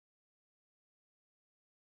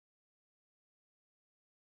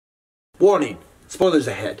Warning, spoilers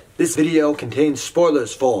ahead. This video contains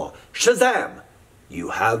spoilers for Shazam. You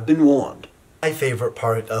have been warned. My favorite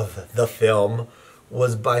part of the film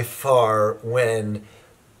was by far when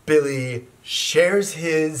Billy shares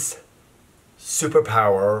his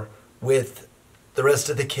superpower with the rest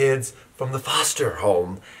of the kids from the foster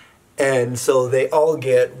home. And so they all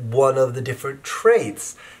get one of the different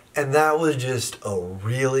traits. And that was just a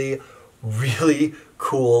really, really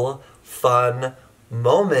cool, fun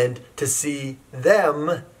moment to see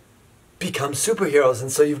them become superheroes. And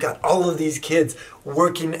so you've got all of these kids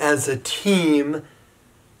working as a team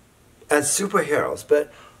as superheroes. But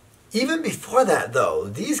even before that, though,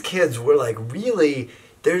 these kids were like really,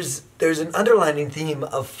 there's an underlining theme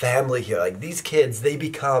of family here. Like these kids, they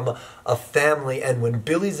become a family, and when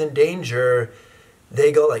Billy's in danger,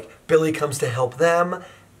 they go, like, Billy comes to help them,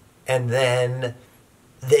 and then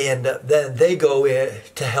they go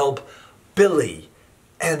to help Billy.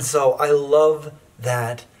 And so I love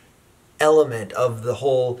that element of the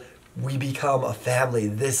whole, we become a family,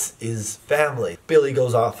 this is family. Billy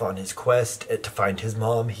goes off on his quest to find his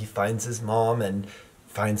mom. He finds his mom and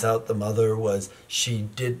finds out the mother was, she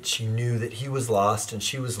knew that he was lost and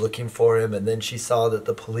she was looking for him, and then she saw that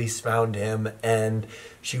the police found him and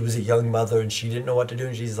she was a young mother and she didn't know what to do,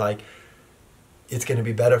 and she's like, it's going to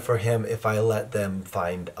be better for him if I let them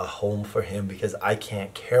find a home for him because I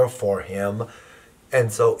can't care for him. And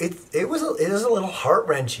so it was a little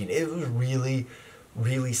heart-wrenching. It was really,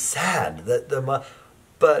 really sad that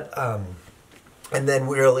and then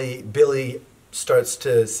really Billy starts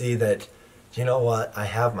to see that, you know what, I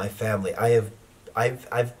have my family. I've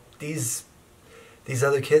these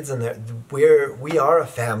other kids in there. We are a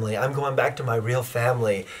family. I'm going back to my real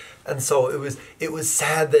family. And so it was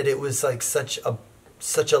sad that it was like such a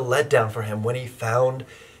letdown for him when he found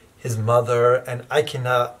his mother. And I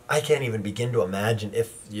can't even begin to imagine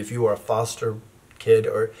if you were a foster kid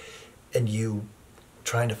and you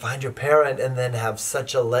trying to find your parent and then have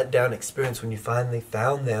such a letdown experience when you finally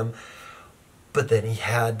found them. But then he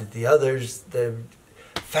had the others. The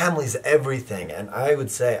family's everything, and I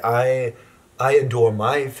would say I adore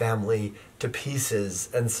my family to pieces.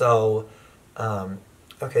 And so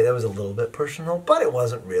okay, that was a little bit personal, but it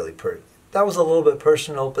wasn't really that was a little bit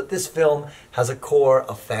personal, but this film has a core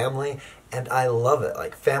of family, and I love it.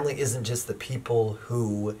 Like, family isn't just the people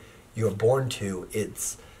who you're born to,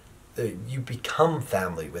 it's you become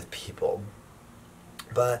family with people.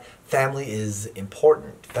 But family is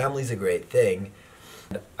important. Family's a great thing.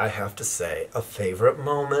 I have to say, a favorite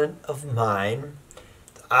moment of mine,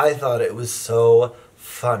 I thought it was so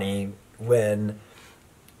funny when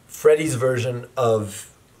Freddy's version of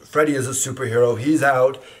Freddy is a superhero, he's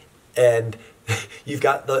out, and you've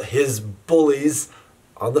got his bullies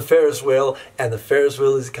on the Ferris wheel, and the Ferris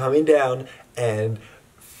wheel is coming down, and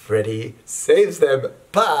Freddy saves them,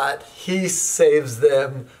 but he saves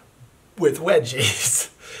them with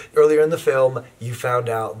wedgies. Earlier in the film, you found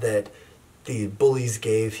out that the bullies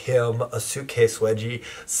gave him a suitcase wedgie,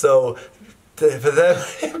 so for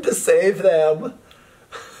him to save them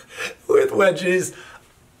with wedgies,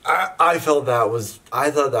 I thought that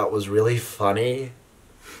was really funny.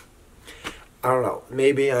 I don't know,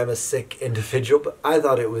 maybe I'm a sick individual, but I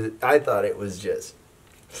thought it was just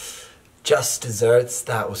desserts.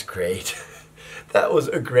 That was great. That was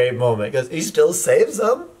a great moment because he still saves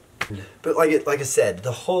them. But like I said,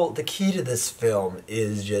 the key to this film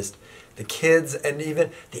is just the kids, and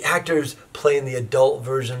even the actors playing the adult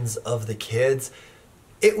versions of the kids.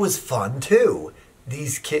 It was fun too.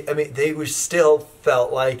 These kids, I mean, they were still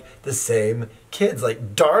felt like the same kids.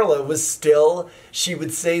 Like Darla was still, she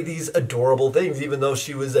would say these adorable things, even though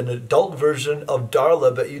she was an adult version of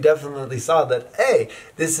Darla, but you definitely saw that, hey,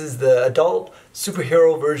 this is the adult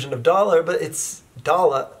superhero version of Darla, but it's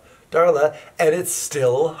Darla, and it's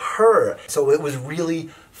still her. So it was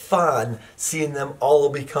really fun seeing them all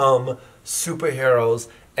become superheroes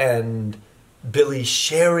and Billy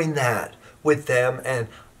sharing that with them. And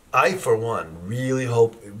I, for one, really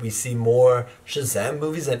hope we see more Shazam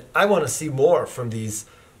movies, and I want to see more from these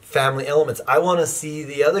family elements. I want to see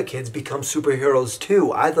the other kids become superheroes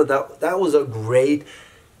too. I thought that was a great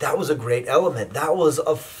element. That was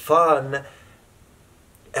a fun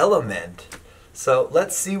element. So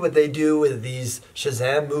let's see what they do with these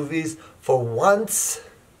Shazam movies. For once,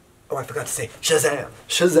 oh, I forgot to say Shazam.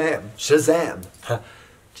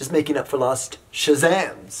 Just making up for lost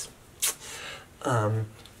Shazams.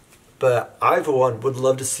 But I, for one, would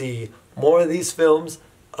love to see more of these films.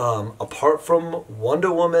 Apart from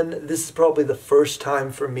Wonder Woman, this is probably the first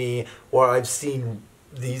time for me where I've seen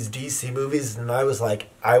these DC movies and I was like,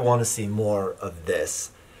 I want to see more of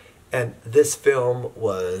this. And this film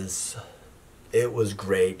was It was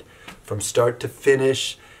great from start to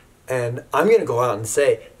finish. And I'm going to go out and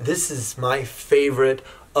say this is my favorite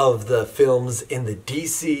of the films in the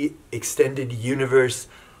DC Extended Universe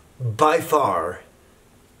by far.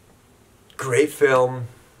 Great film.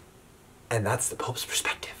 And that's the Pope's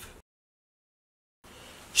perspective.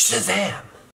 Shazam!